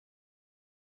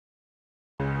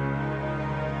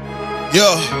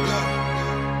Yo,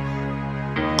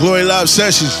 Glory Live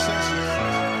Sessions.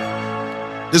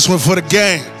 This one for the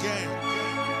gang.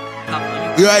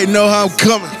 You already know how I'm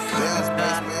coming.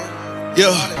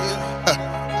 Yo,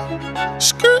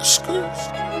 skirt, skirt.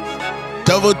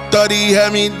 Double 30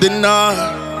 had me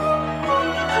denied.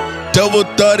 Double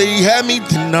 30 had me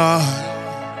denied.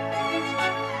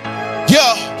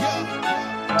 Yo.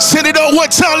 Send it on one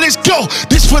time, let's go.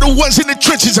 This for the ones in the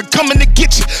trenches, I'm coming to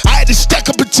get you. I had to stack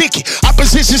up a ticket.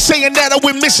 Opposition saying that I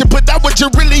went missing, but that was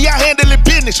really out handling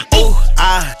business. Ooh,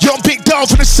 young big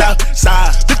dog from the south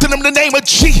side, lifting them the name of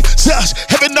Jesus.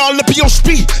 Heaven all up in your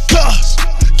speakers.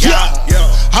 Yeah,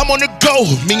 I'm on the go,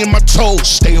 me and my toes,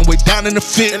 staying way down in the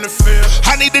field.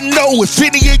 I need to know if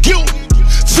any of you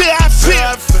feel I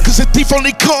feel, cause a thief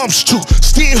only comes to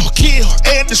steal, kill,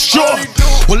 and destroy.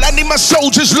 Well, I need my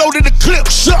soldiers loading the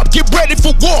clips up, get ready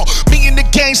for war. Me and the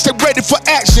gang stay ready for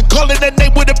action, calling that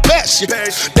name with a passion.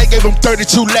 They gave him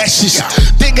 32 lashes,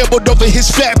 then gambled over his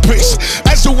fabrics.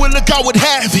 As the will of God would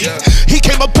have it, he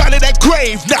came up out of that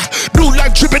grave. Now, new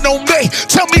life dripping on me.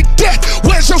 Tell me, death,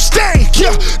 where's your stain?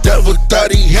 Yeah, devil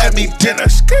thought he had me, then I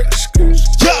skirt, skirt.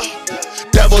 Yeah,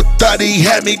 devil thought he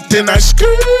had me, then I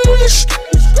skirt, skirt.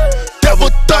 Devil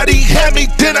thought he had me,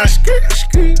 then I skirt,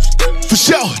 skirt. For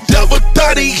sure, devil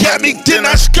thought he had me, then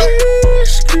I skirt.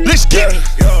 Let's get it.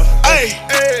 Ay,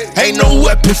 ain't no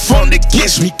weapon formed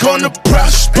against me gonna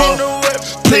prosper.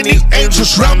 Plenty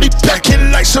angels round me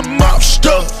packing like some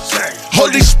mobsters.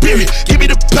 Holy Spirit, give me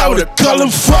the power to call him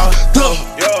Father.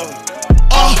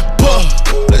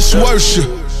 Let's worship.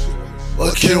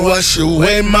 What can wash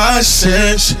away my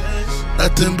sins?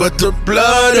 Nothing but the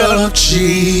blood of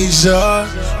Jesus.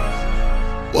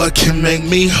 What can make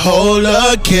me whole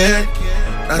again?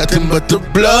 Nothing but the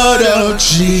blood of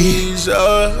Jesus.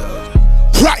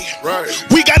 Right.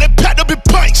 We got it packed up in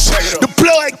pints. The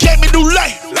blood gave me new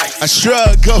life. I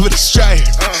shrug over the stripe.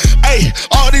 Hey,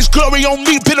 all this glory on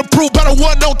me been approved by the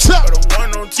one on top.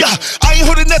 Yeah, I ain't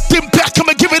holding nothing back.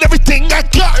 I'ma give it everything I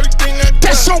got.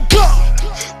 That's on God.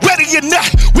 Ready or not,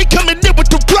 we coming in with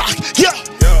the rock. Yeah.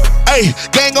 Hey,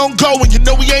 gang on going, you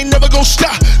know we ain't never gonna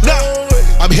stop.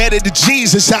 Nah, I'm headed to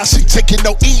Jesus' house, ain't taking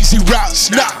no easy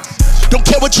routes. Nah, don't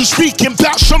care what you speaking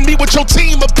about, show me what your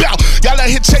team about. Y'all out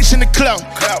here chasing the clout,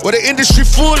 well the industry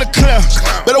full of clowns.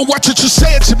 Better watch what you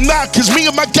say at your mouth, cause me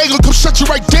and my gang will come shut you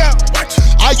right down.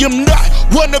 I am not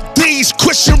one of these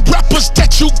Christian rappers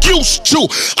that you used to.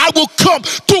 I will come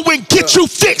through and get you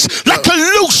fixed like a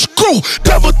loose screw.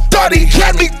 Devil thought he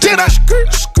had me, then I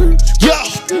skirt, skirt. Yeah.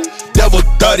 Devil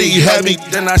thought he had me,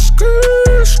 then I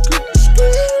skirt, skirt.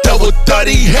 Devil thought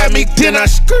he had me, then I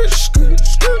skirt, skirt.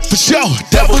 For sure,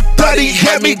 devil thought he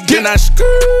had me, then I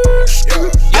skirt,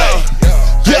 skirt.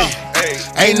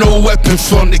 Ain't no weapon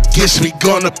formed against me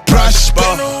gonna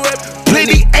prosper.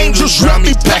 Plenty angels round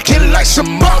me packing like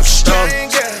some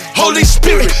mobsters. Holy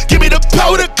Spirit, give me the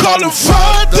power to call him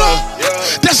Father.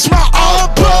 That's my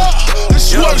arbor.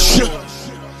 Let's worship.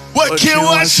 What can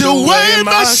wash away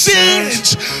my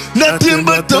sins? Nothing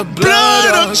but the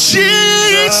blood of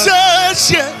Jesus.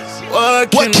 Yeah.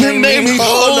 What can make me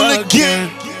whole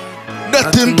again?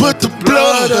 Nothing but the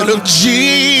blood of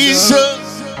Jesus.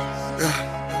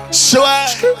 So I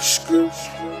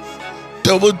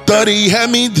double 30 had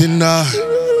me denied.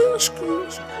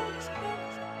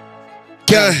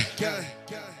 Gang.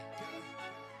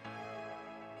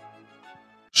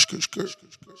 Skrt, skrt.